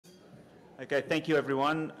Okay, thank you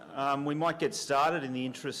everyone. We might get started in the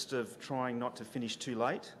interest of trying not to finish too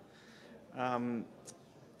late.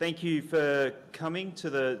 Thank you for coming to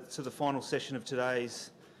the final session of today's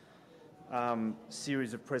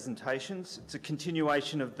series of presentations. It's a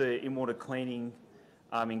continuation of the in-water cleaning,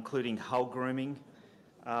 including hull grooming.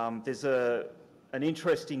 There's an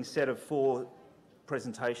interesting set of 4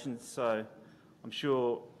 presentations, so I'm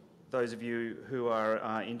sure those of you who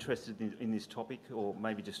are interested in this topic, or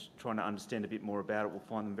maybe just trying to understand a bit more about it, will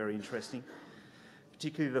find them very interesting.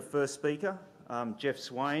 Particularly the first speaker, Geoff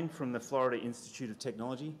Swain from the Florida Institute of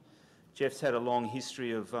Technology. Geoff's had a long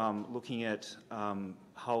history of looking at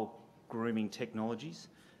hull grooming technologies,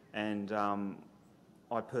 and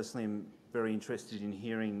I personally am very interested in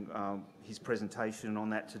hearing his presentation on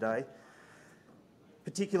that today,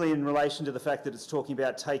 particularly in relation to the fact that it's talking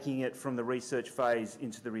about taking it from the research phase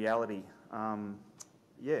into the reality.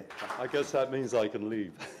 Yeah. I guess that means I can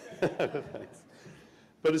leave. Thanks.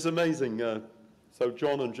 But it's amazing. So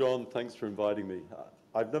John and John, thanks for inviting me.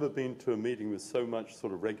 I've never been to a meeting with so much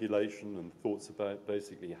sort of regulation and thoughts about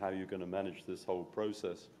basically how you're going to manage this whole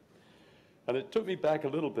process. And it took me back a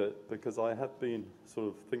little bit because I have been sort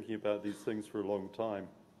of thinking about these things for a long time.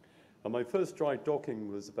 And my first dry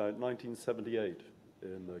docking was about 1978.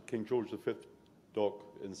 In King George V dock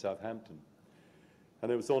in Southampton.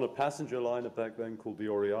 And it was on a passenger liner back then called the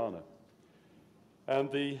Oriana.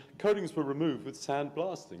 And the coatings were removed with sand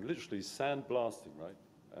blasting, literally sand blasting, right?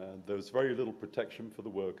 And there was very little protection for the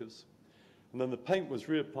workers. And then the paint was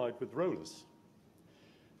reapplied with rollers.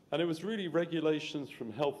 And it was really regulations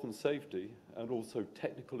from health and safety and also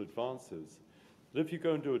technical advances. That if you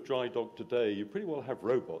go and do a dry dock today, you pretty well have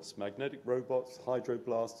robots, magnetic robots,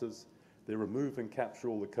 hydroblasters. They remove and capture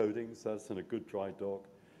all the coatings. That's in a good dry dock.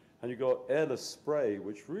 And you've got airless spray,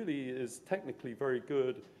 which really is technically very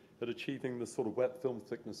good at achieving the sort of wet film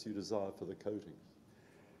thickness you desire for the coatings.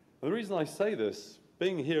 And the reason I say this,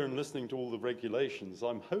 being here and listening to all the regulations,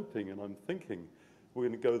 I'm hoping and I'm thinking we're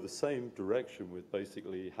going to go the same direction with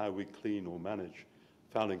basically how we clean or manage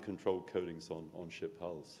fouling controlled coatings on ship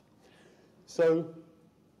hulls. So,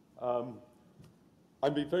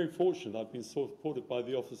 I've been very fortunate. I've been supported by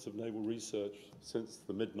the Office of Naval Research since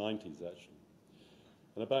the mid-90s, actually.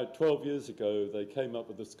 And about 12 years ago, they came up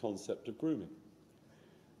with this concept of grooming.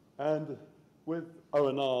 And with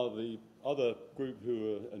ONR, the other group who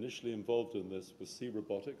were initially involved in this was Sea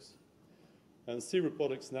Robotics. And Sea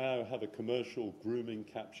Robotics now have a commercial grooming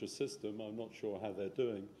capture system. I'm not sure how they're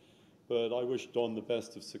doing, but I wish Don the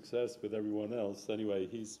best of success with everyone else. Anyway,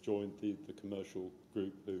 he's joined the commercial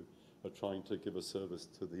group who are trying to give a service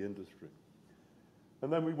to the industry.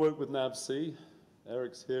 And then we work with NAVC.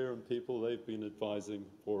 Eric's here and people, they've been advising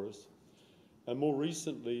for us. And more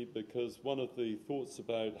recently, because one of the thoughts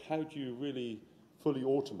about how do you really fully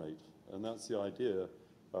automate, and that's the idea,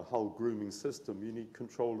 a hull grooming system, you need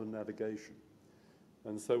control and navigation.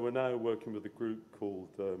 And so we're now working with a group called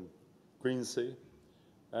Green Sea,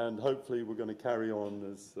 and hopefully we're going to carry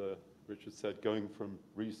on, as Richard said, going from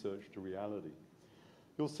research to reality.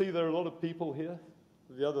 You'll see there are a lot of people here.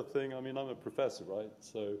 The other thing, I mean, I'm a professor, right?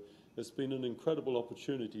 So it's been an incredible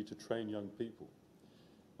opportunity to train young people.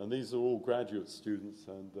 And these are all graduate students,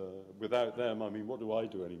 and without them, I mean, what do I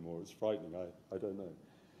do anymore? It's frightening, I don't know.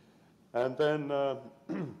 And then,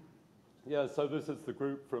 yeah, so this is the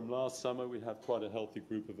group from last summer. We have quite a healthy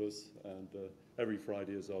group of us, and every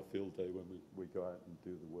Friday is our field day when we go out and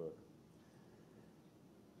do the work.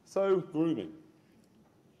 So, grooming.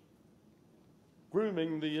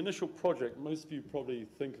 Grooming, the initial project, most of you probably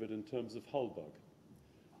think of it in terms of hull bug.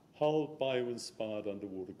 Hull bio-inspired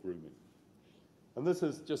underwater grooming. And this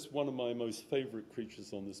is just one of my most favorite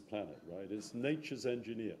creatures on this planet, right? It's nature's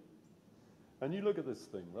engineer. And you look at this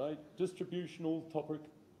thing, right? Distributional,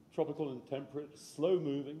 tropical and temperate, slow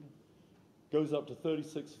moving, goes up to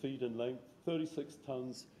 36 feet in length, 36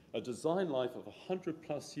 tons, a design life of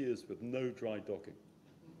 100+ years with no dry docking.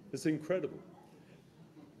 It's incredible.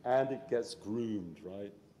 And it gets groomed,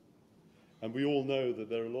 right? And we all know that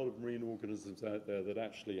there are a lot of marine organisms out there that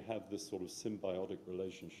actually have this sort of symbiotic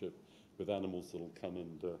relationship with animals that will come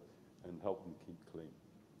and help them keep clean.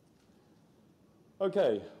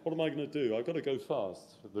 Okay, what am I going to do? I've got to go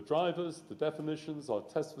fast. The drivers, the definitions, our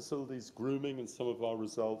test facilities, grooming, and some of our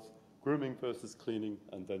results. Grooming versus cleaning,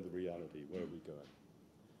 and then the reality. Where are we going?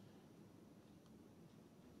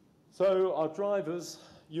 So our drivers,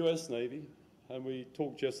 US Navy. And we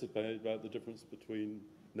talked yesterday about the difference between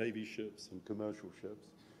Navy ships and commercial ships.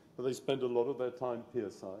 But they spend a lot of their time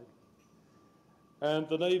pierside. And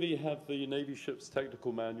the Navy have the Navy ship's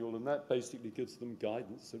technical manual, and that basically gives them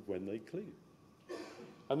guidance of when they clean.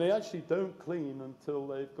 And they actually don't clean until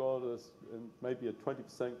they've got maybe a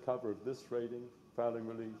 20% cover of this rating, fouling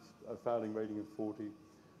rating of 40,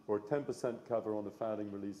 or a 10% cover on a fouling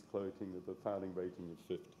release coating of a fouling rating of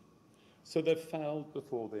 50. So they're fouled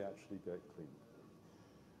before they actually get cleaned.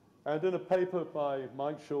 And in a paper by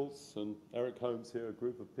Mike Schultz and Eric Holmes here, a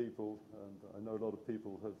group of people, and I know a lot of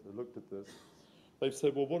people have looked at this, they've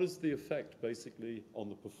said, well, what is the effect, basically, on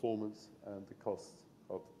the performance and the costs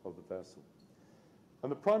of the vessel?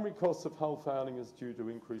 And the primary cost of hull fouling is due to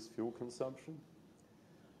increased fuel consumption.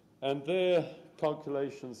 And their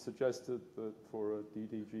calculations suggested that for a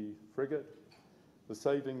DDG frigate, the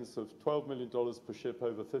savings of $12 million per ship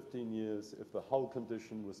over 15 years if the hull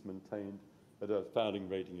condition was maintained at a fouling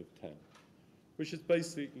rating of 10, which is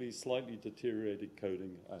basically slightly deteriorated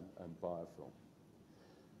coating and biofilm.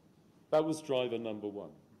 That was driver number one.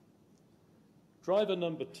 Driver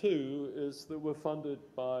number two is that we're funded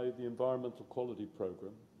by the Environmental Quality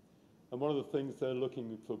Program. And one of the things they're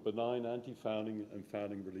looking for benign anti-fouling and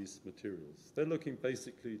fouling release materials. They're looking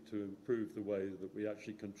basically to improve the way that we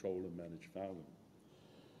actually control and manage fouling.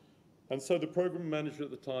 And so the program manager at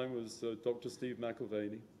the time was Dr. Steve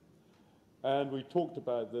McIlvaney. And we talked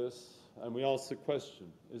about this, and we asked the question,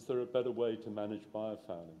 is there a better way to manage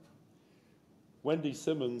biofouling? Wendy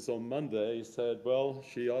Simmons on Monday said, well,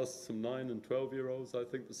 she asked some 9 and 12-year-olds, I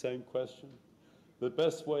think, the same question. The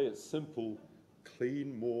best way, it's simple,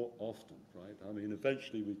 clean more often, right? I mean,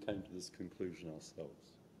 eventually we came to this conclusion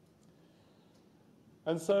ourselves.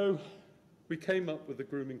 And so we came up with the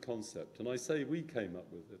grooming concept, and I say we came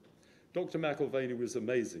up with it. Dr. McIlvaney was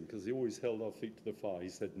amazing because he always held our feet to the fire. He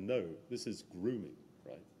said, no, this is grooming,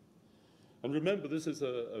 right? And remember, this is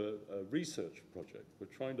a research project. We're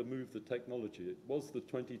trying to move the technology. It was the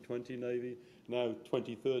 2020 Navy, now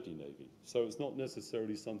 2030 Navy. So it's not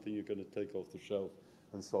necessarily something you're going to take off the shelf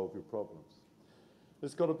and solve your problems.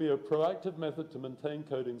 There's got to be a proactive method to maintain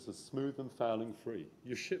coatings as smooth and fouling free.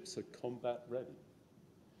 Your ships are combat ready.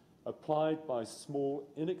 Applied by small,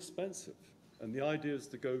 inexpensive. And the idea is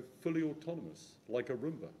to go fully autonomous, like a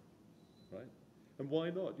Roomba, right? And why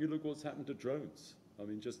not? You look what's happened to drones. I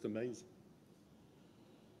mean, just amazing.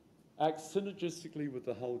 Act synergistically with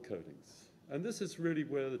the hull coatings. And this is really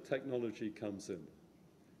where the technology comes in.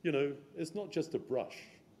 You know, it's not just a brush.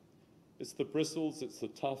 It's the bristles, it's the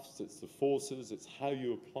tufts, it's the forces, it's how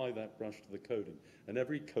you apply that brush to the coating. And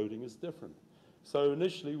every coating is different. So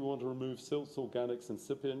initially, we want to remove silts, organics,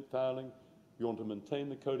 incipient fouling. You want to maintain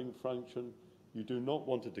the coating function. You do not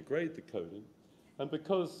want to degrade the coating. And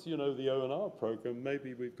because, you know, the O&R program,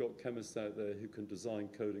 maybe we've got chemists out there who can design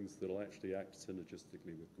coatings that will actually act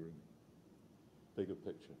synergistically with grooming. Bigger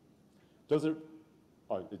picture.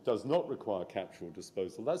 It does not require capture or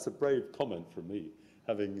disposal. That's a brave comment from me,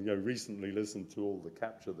 having recently listened to all the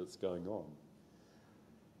capture that's going on.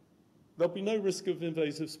 There'll be no risk of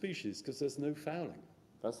invasive species because there's no fouling.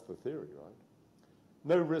 That's the theory, right?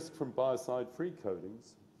 No risk from biocide-free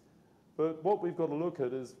coatings. But what we've got to look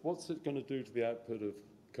at is what's it going to do to the output of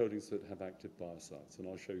coatings that have active biocides? And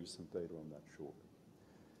I'll show you some data on that shortly.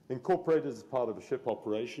 Incorporated as part of a ship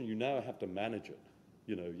operation, you now have to manage it.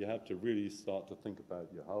 You know, you have to really start to think about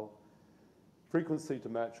your hull. Frequency to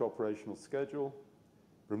match operational schedule,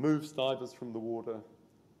 removes divers from the water,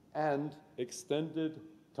 and extended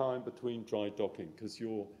time between dry docking, because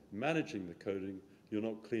you're managing the coating, you're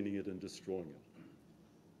not cleaning it and destroying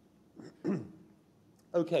it.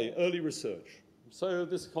 Okay, early research. So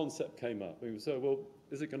this concept came up. We said, well,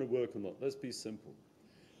 is it going to work or not? Let's be simple.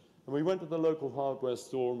 And we went to the local hardware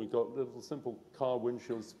store and we got a little simple car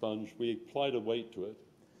windshield sponge. We applied a weight to it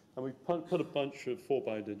and we put a bunch of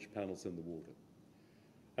 4x8-inch panels in the water.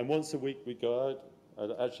 And once a week we go out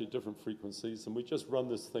at actually different frequencies and we just run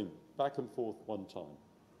this thing back and forth one time.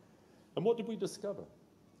 And what did we discover?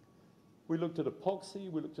 We looked at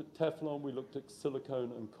epoxy, we looked at Teflon, we looked at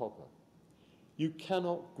silicone and copper. You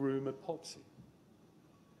cannot groom epoxy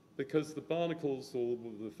because the barnacles or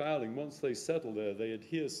the fouling, once they settle there, they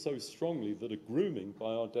adhere so strongly that a grooming, by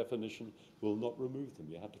our definition, will not remove them.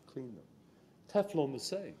 You have to clean them. Teflon the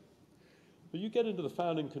same. But you get into the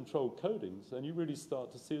fouling control coatings and you really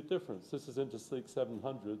start to see a difference. This is Intersleek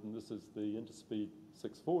 700 and this is the Interspeed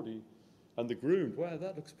 640 and the groomed, wow,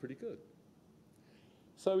 that looks pretty good.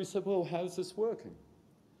 So we said, well, how's this working?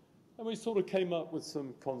 And we sort of came up with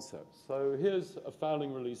some concepts. So here's a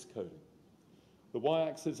fouling release coating. The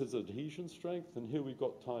y-axis is adhesion strength, and here we've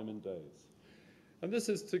got time in days. And this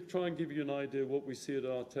is to try and give you an idea of what we see at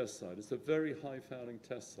our test site. It's a very high fouling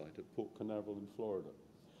test site at Port Canaveral in Florida.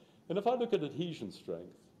 And if I look at adhesion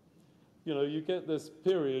strength, you know, you get this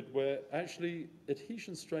period where actually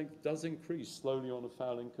adhesion strength does increase slowly on a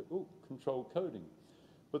fouling control coating.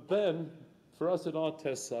 But then, for us at our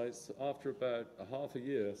test sites, after about half a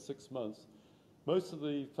year, 6 months, most of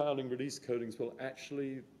the fouling release coatings will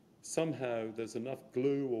actually, somehow, there's enough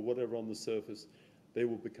glue or whatever on the surface, they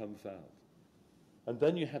will become fouled. And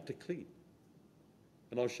then you have to clean.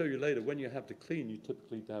 And I'll show you later, when you have to clean, you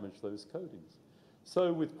typically damage those coatings.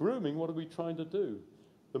 So with grooming, what are we trying to do?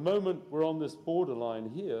 The moment we're on this borderline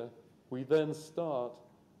here, we then start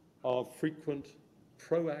our frequent,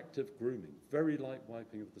 proactive grooming, very light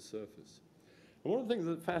wiping of the surface. And one of the things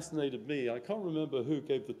that fascinated me, I can't remember who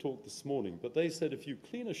gave the talk this morning, but they said if you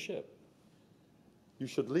clean a ship, you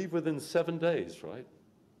should leave within 7 days, right?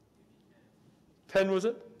 10 was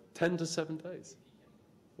it? 10 to 7 days.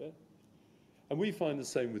 Yeah. And we find the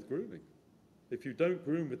same with grooming. If you don't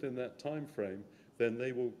groom within that time frame, then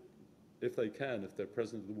they will, if they can, if they're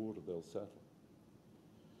present in the water, they'll settle.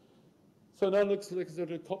 So now let's look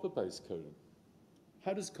at a copper-based coating.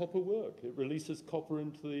 How does copper work? It releases copper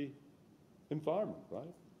into the environment,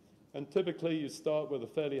 right? And typically you start with a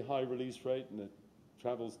fairly high release rate and it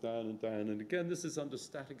travels down and down. And again, this is under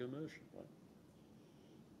static immersion, right?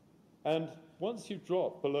 And once you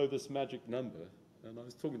drop below this magic number, and I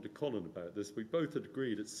was talking to Colin about this, we both had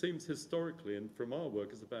agreed, it seems historically, and from our work,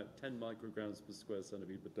 it's about 10 micrograms per square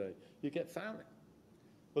centimetre per day, you get fouling.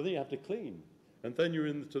 Well, then you have to clean. And then you're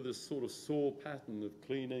into this sort of saw pattern of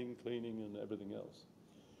cleaning, and everything else.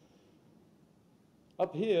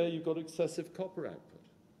 Up here, you've got excessive copper output.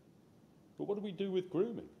 But what do we do with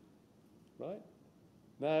grooming, right?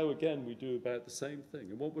 Now, again, we do about the same thing.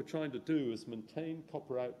 And what we're trying to do is maintain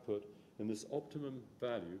copper output in this optimum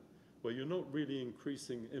value where you're not really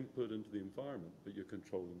increasing input into the environment, but you're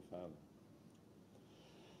controlling fouling.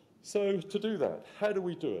 So to do that, how do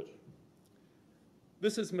we do it?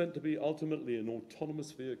 This is meant to be ultimately an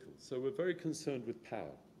autonomous vehicle, so we're very concerned with power.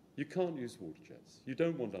 You can't use water jets. You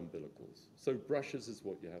don't want umbilicals. So brushes is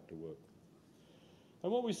what you have to work with.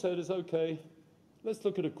 And what we said is, okay, let's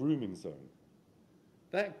look at a grooming zone.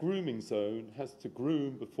 That grooming zone has to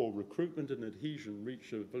groom before recruitment and adhesion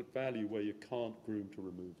reach a value where you can't groom to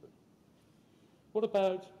remove it. What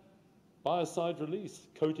about biocide release,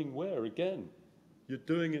 coating wear? Again, you're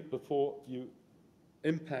doing it before you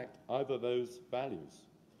impact either of those values.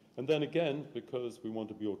 And then again, because we want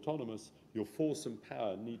to be autonomous, your force and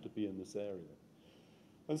power need to be in this area.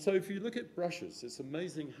 And so if you look at brushes, it's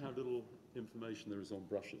amazing how little information there is on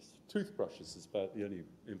brushes. Toothbrushes is about the only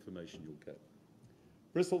information you'll get.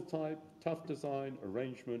 Bristle type, tough design,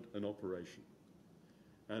 arrangement, and operation.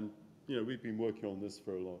 And you know, we've been working on this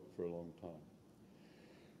for a long time.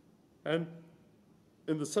 And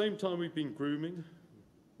in the same time we've been grooming,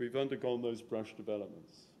 we've undergone those brush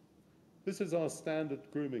developments. This is our standard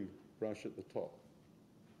grooming brush at the top.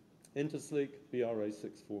 Intersleek BRA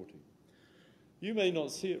 640. You may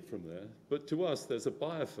not see it from there, but to us there's a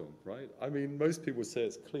biofilm, right? I mean, most people say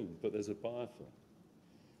it's clean, but there's a biofilm.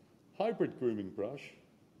 Hybrid grooming brush.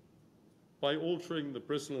 By altering the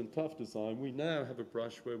bristle and tough design, we now have a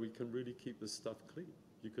brush where we can really keep this stuff clean.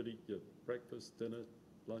 You could eat your breakfast, dinner,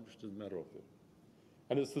 lunch, doesn't matter of it.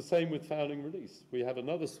 And it's the same with fouling release. We have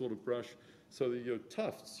another sort of brush so that your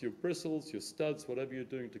tufts, your bristles, your studs, whatever you're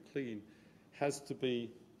doing to clean, has to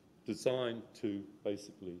be designed to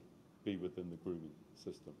basically be within the grooming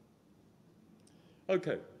system.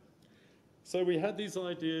 Okay, so we had these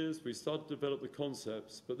ideas, we started to develop the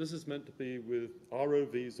concepts, but this is meant to be with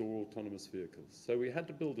ROVs or autonomous vehicles. So we had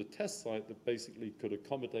to build a test site that basically could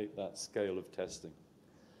accommodate that scale of testing.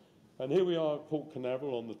 And here we are at Port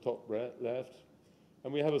Canaveral on the top left,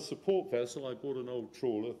 and we have a support vessel. I bought an old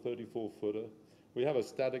trawler, 34-footer. We have a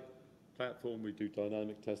static platform, we do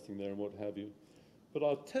dynamic testing there and what have you. But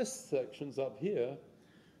our test sections up here,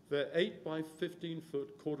 they're 8 by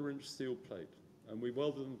 15-foot quarter-inch steel plate, and we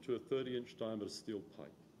welded them to a 30-inch diameter steel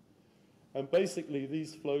pipe. And basically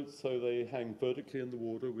these float so they hang vertically in the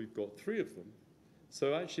water. We've got 3 of them.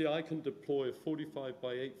 So actually I can deploy a 45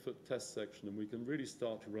 by 8-foot test section and we can really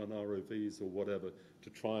start to run ROVs or whatever to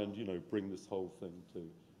try and, you know, bring this whole thing to.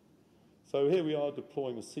 So here we are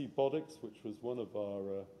deploying a Seabotics, which was one of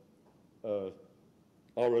our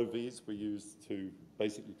ROVs we used to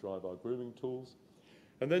basically drive our grooming tools.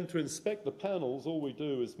 And then to inspect the panels, all we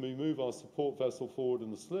do is we move our support vessel forward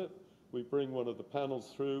in the slip, we bring one of the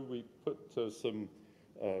panels through, we put some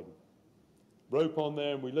rope on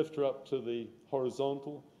there and we lift her up to the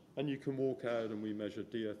horizontal, and you can walk out and we measure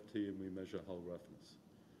DFT and we measure hull roughness.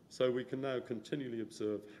 So we can now continually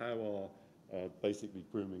observe how our basically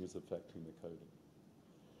grooming is affecting the coating.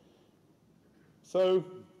 So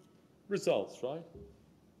results, right?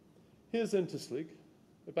 Here's Intersleek,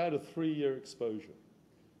 about a 3-year exposure,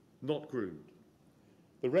 not groomed.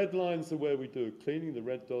 The red lines are where we do cleaning, the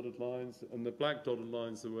red dotted lines, and the black dotted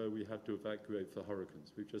lines are where we have to evacuate for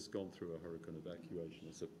hurricanes. We've just gone through a hurricane evacuation.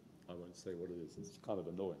 I won't say what it is, it's kind of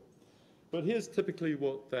annoying. But here's typically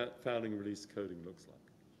what that fouling release coating looks like.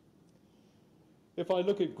 If I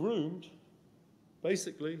look at groomed,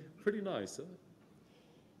 basically pretty nice.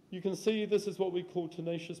 You can see this is what we call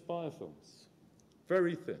tenacious biofilms.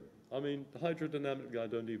 Very thin. I mean, hydrodynamically, I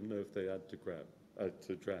don't even know if they add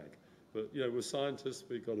to drag. But, you know, we're scientists,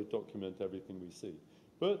 we've got to document everything we see.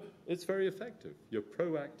 But it's very effective. You're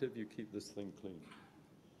proactive, you keep this thing clean.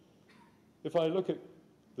 If I look at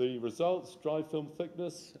the results, dry film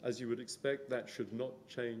thickness, as you would expect, that should not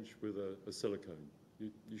change with a silicone.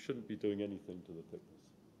 You shouldn't be doing anything to the thickness.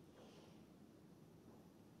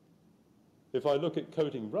 If I look at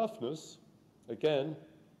coating roughness, again,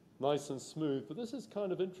 nice and smooth, but this is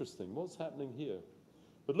kind of interesting. What's happening here?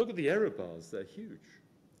 But look at the error bars, they're huge.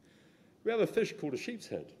 We have a fish called a sheep's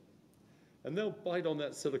head, and they'll bite on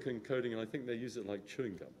that silicone coating, and I think they use it like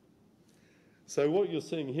chewing gum. So what you're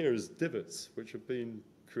seeing here is divots, which have been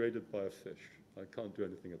created by a fish. I can't do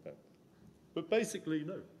anything about that. But basically,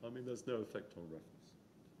 no. I mean, there's no effect on roughness.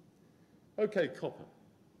 Okay, copper.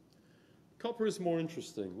 Copper is more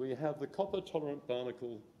interesting. We have the copper-tolerant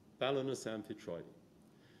barnacle, Balanus amphitrite.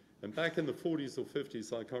 And back in the 40s or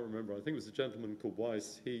 50s, I can't remember, I think it was a gentleman called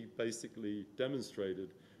Weiss, he basically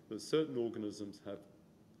demonstrated that certain organisms have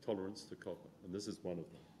tolerance to copper, and this is one of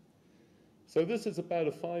them. So this is about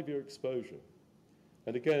a 5-year exposure.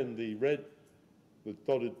 And again, the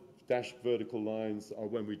dotted dashed vertical lines are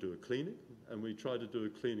when we do a cleaning, and we try to do a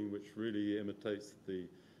cleaning which really imitates the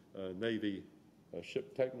Navy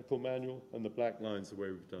ship technical manual, and the black lines are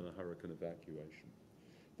where we've done a hurricane evacuation.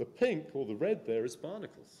 The pink, or the red there, is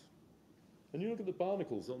barnacles. And you look at the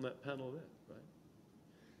barnacles on that panel there, right?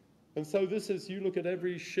 And so this is, you look at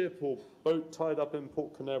every ship or boat tied up in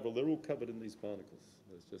Port Canaveral, they're all covered in these barnacles.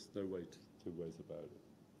 There's just no way two ways about it.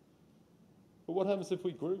 But what happens if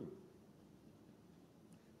we groom?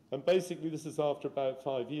 And basically, this is after about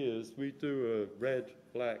 5 years, we do a red,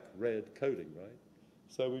 black, red coating, right?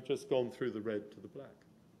 So we've just gone through the red to the black.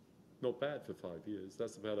 Not bad for 5 years.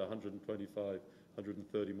 That's about 125,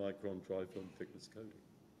 130 micron dry film thickness coating.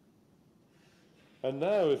 And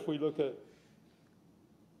now if we look at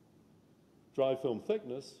dry film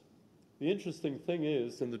thickness, the interesting thing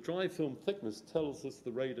is, and the dry film thickness tells us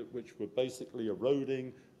the rate at which we're basically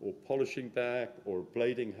eroding or polishing back or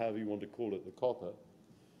blading, however you want to call it, the copper.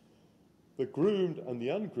 The groomed and the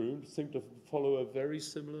ungroomed seem to follow a very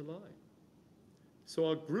similar line. So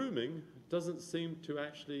our grooming doesn't seem to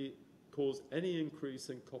actually cause any increase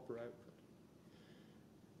in copper output.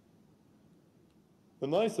 The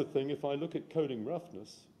nicer thing, if I look at coating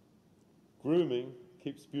roughness, grooming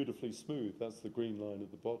keeps beautifully smooth. That's the green line at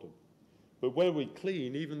the bottom. But where we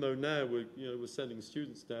clean, even though now we're sending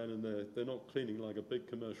students down and they're not cleaning like a big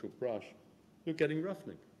commercial brush, you're getting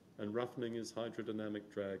roughening. And roughening is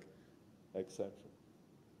hydrodynamic drag, etc.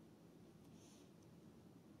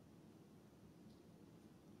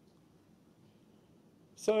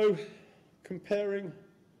 So, comparing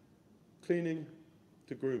cleaning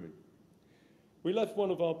to grooming. We left one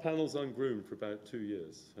of our panels ungroomed for about 2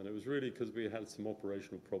 years, and it was really because we had some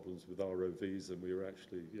operational problems with ROVs and we were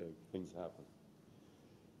actually, things happen.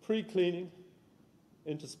 Pre-cleaning,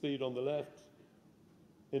 interspeed on the left,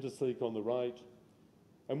 intersleek on the right,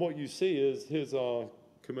 and what you see is, here's our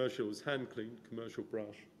commercial, it was hand-cleaned, commercial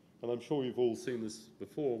brush, and I'm sure you've all seen this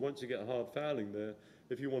before. Once you get hard fouling there,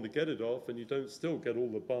 if you want to get it off and you don't still get all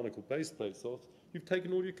the barnacle base plates off, you've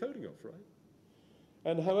taken all your coating off, right?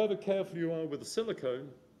 And however careful you are with the silicone,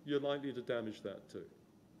 you're likely to damage that too.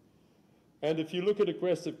 And if you look at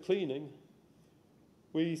aggressive cleaning,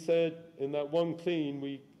 we said in that one clean,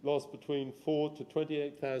 we lost between 4 to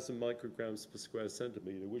 28,000 micrograms per square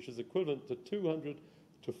centimeter, which is equivalent to 200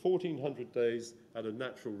 to 1,400 days at a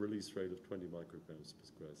natural release rate of 20 micrograms per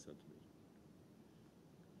square centimeter.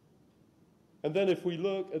 And then if we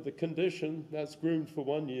look at the condition, that's groomed for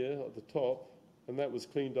 1 year at the top, and that was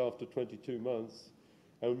cleaned after 22 months.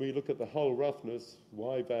 And we look at the hull roughness,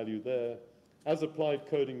 Y value there, as applied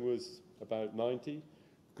coating was about 90.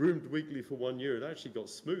 Groomed weekly for 1 year, it actually got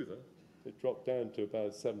smoother. It dropped down to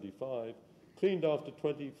about 75. Cleaned after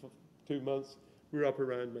 22 months, we're up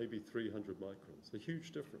around maybe 300 microns, a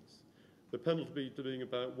huge difference. The penalty being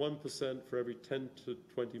about 1% for every 10 to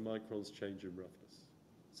 20 microns change in roughness.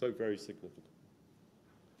 So very significant.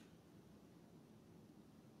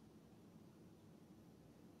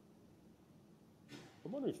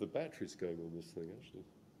 I'm wondering if the battery's going on this thing, actually.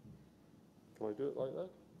 Can I do it like that?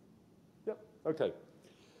 Yep, okay.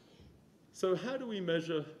 So how do we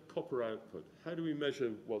measure copper output? How do we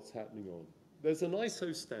measure what's happening on? There's an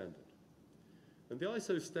ISO standard. And the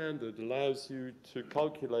ISO standard allows you to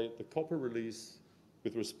calculate the copper release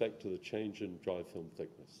with respect to the change in dry film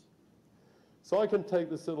thickness. So I can take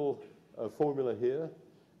this little formula here,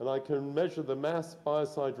 and I can measure the mass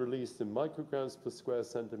biocide released in micrograms per square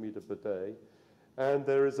centimeter per day, and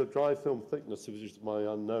there is a dry film thickness, which is my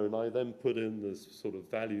unknown. I then put in the sort of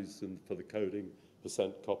values for the coding,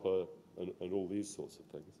 percent copper, and all these sorts of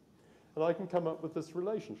things. And I can come up with this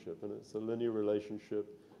relationship, and it's a linear relationship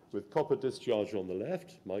with copper discharge on the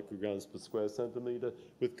left, micrograms per square centimeter,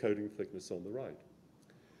 with coating thickness on the right.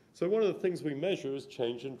 So one of the things we measure is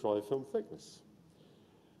change in dry film thickness.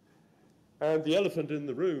 And the elephant in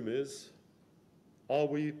the room is, are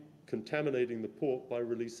we contaminating the port by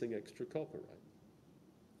releasing extra copper, right?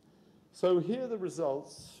 So here are the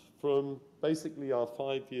results from basically our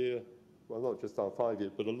 5-year, well, not just our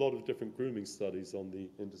 5-year, but a lot of different grooming studies on the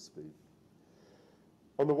interspeed.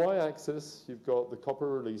 On the y-axis, you've got the copper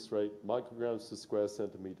release rate, micrograms per square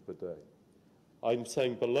centimeter per day. I'm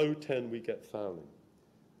saying below 10, we get fouling.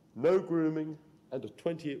 No grooming and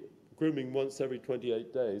grooming once every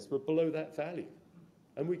 28 days, we're below that value.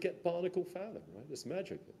 And we get barnacle fouling, right? It's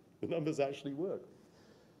magic. The numbers actually work.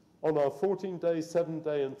 On our 14-day,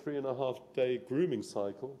 7-day, and 3.5-day grooming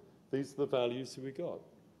cycle, these are the values we got.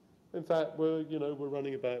 In fact, we're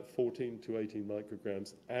running about 14 to 18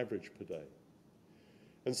 micrograms average per day.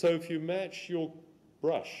 And so if you match your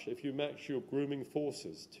brush, if you match your grooming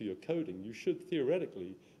forces to your coating, you should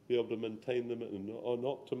theoretically be able to maintain them at an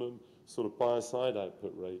optimum sort of biocide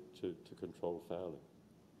output rate to control fouling.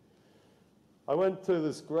 I went to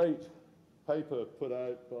this great paper put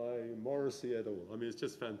out by IMarEST et al. I mean, it's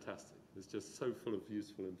just fantastic. It's just so full of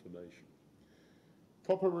useful information.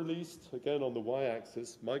 Copper released, again on the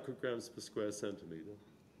y-axis, micrograms per square centimeter,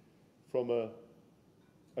 from an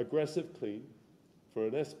aggressive clean for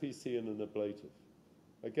an SPC and an ablative.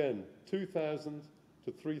 Again, 2,000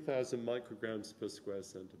 to 3,000 micrograms per square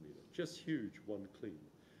centimeter. Just huge, one clean.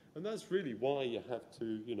 And that's really why you have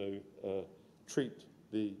to, treat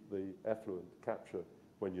the effluent capture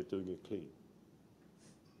when you're doing a clean.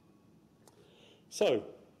 So,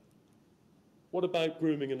 what about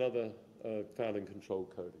grooming and other fouling control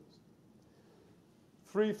coatings?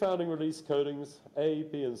 3 fouling release coatings, A,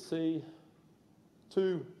 B, and C,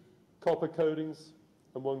 2 copper coatings,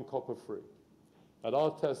 and 1 copper free. At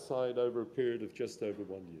our test site over a period of just over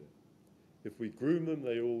 1 year. If we groom them,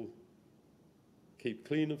 they all keep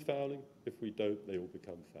clean of fouling. If we don't, they all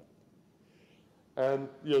become foul. And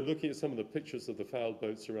looking at some of the pictures of the fouled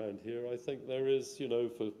boats around here, I think there is,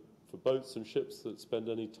 for boats and ships that spend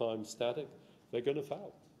any time static, they're going to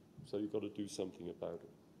foul. So you've got to do something about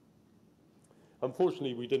it.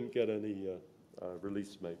 Unfortunately, we didn't get any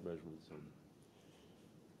release mate measurements on it.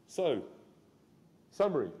 So,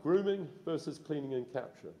 summary, grooming versus cleaning and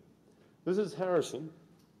capture. This is Harrison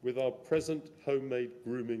with our present homemade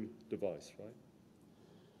grooming device, right?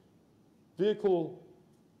 Vehicle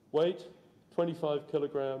weight, 25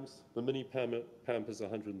 kilograms. The mini pamper's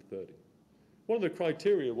 130. One of the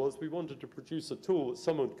criteria was we wanted to produce a tool that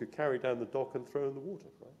someone could carry down the dock and throw in the water,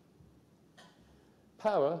 right?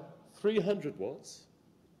 Power, 300 watts,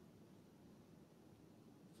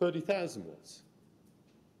 30,000 watts.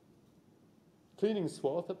 Cleaning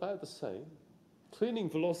swath, about the same. Cleaning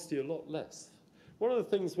velocity, a lot less. One of the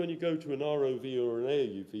things when you go to an ROV or an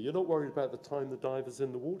AUV, you're not worried about the time the diver's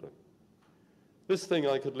in the water. This thing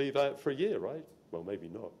I could leave out for a year, right? Well, maybe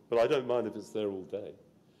not, but I don't mind if it's there all day.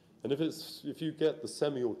 And if you get the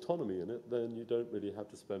semi-autonomy in it, then you don't really have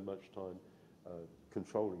to spend much time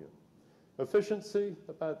controlling it. Efficiency,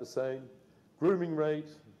 about the same. Grooming rate,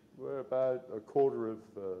 we're about a quarter of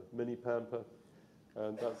mini pamper,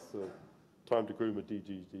 and that's the time to groom a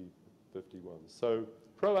DGD51. So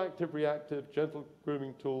proactive, reactive, gentle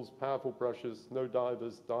grooming tools, powerful brushes, no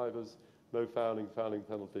divers, no fouling, fouling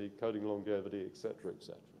penalty, coating longevity, etc.,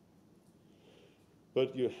 etc.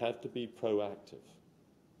 But you have to be proactive.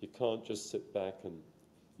 You can't just sit back and,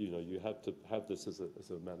 you have to have this as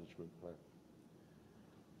a management plan.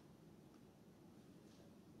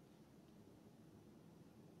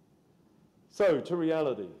 So, to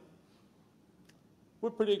reality. We're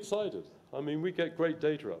pretty excited. I mean, we get great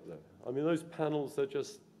data up there. I mean, those panels, they're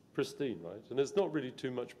just pristine, right? And it's not really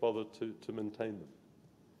too much bother to maintain them.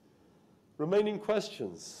 Remaining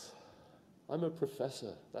questions. I'm a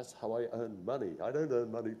professor. That's how I earn money. I don't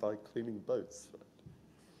earn money by cleaning boats. Right?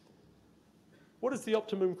 What is the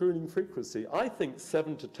optimum grooming frequency? I think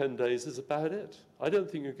 7 to 10 days is about it. I don't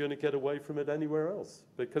think you're going to get away from it anywhere else,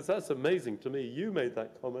 because that's amazing to me. You made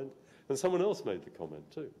that comment, and someone else made the comment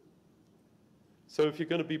too. So if you're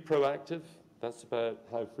going to be proactive, that's about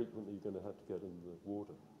how frequently you're going to have to get in the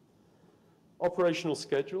water. Operational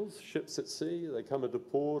schedules, ships at sea, they come into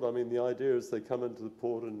port. I mean, the idea is they come into the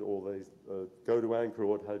port or they go to anchor, or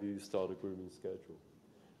what have you, start a grooming schedule.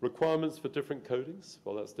 Requirements for different coatings,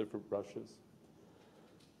 well, that's different brushes.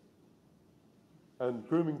 And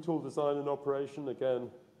grooming tool design and operation, again,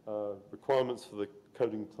 requirements for the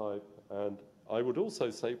coating type, and I would also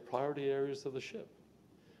say priority areas of the ship.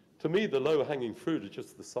 To me, the low-hanging fruit are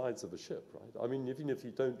just the sides of the ship, right? I mean, even if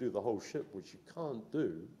you don't do the whole ship, which you can't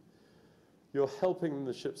do, you're helping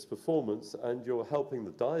the ship's performance, and you're helping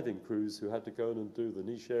the diving crews who had to go in and do the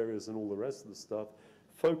niche areas and all the rest of the stuff,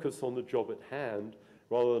 focus on the job at hand,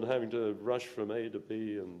 rather than having to rush from A to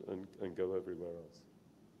B and go everywhere else.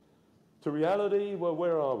 To reality, well,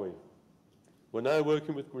 where are we? We're now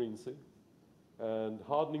working with GreenSea and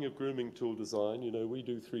hardening of grooming tool design. You know, we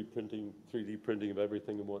do 3D printing of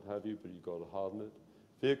everything and what have you, but you've got to harden it.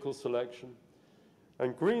 Vehicle selection.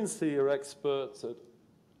 And GreenSea are experts at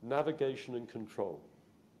navigation and control.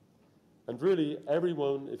 And really,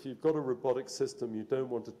 everyone, if you've got a robotic system, you don't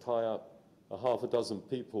want to tie up a half a dozen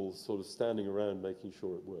people sort of standing around making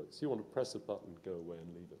sure it works. You want to press a button, go away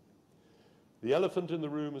and leave it. The elephant in the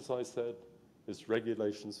room, as I said, is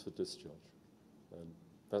regulations for discharge. And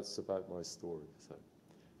that's about my story. So,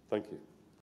 thank you.